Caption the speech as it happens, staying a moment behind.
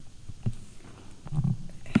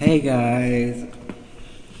Hey guys,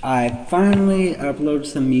 I finally uploaded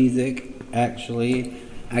some music. Actually,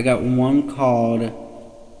 I got one called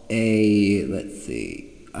let's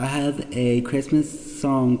see, I have a Christmas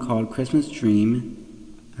song called Christmas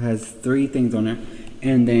Dream. It has three things on it,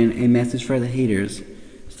 and then a message for the haters.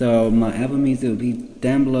 So my Apple Music will be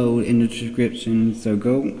down below in the description. So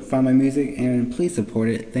go find my music and please support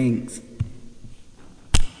it. Thanks.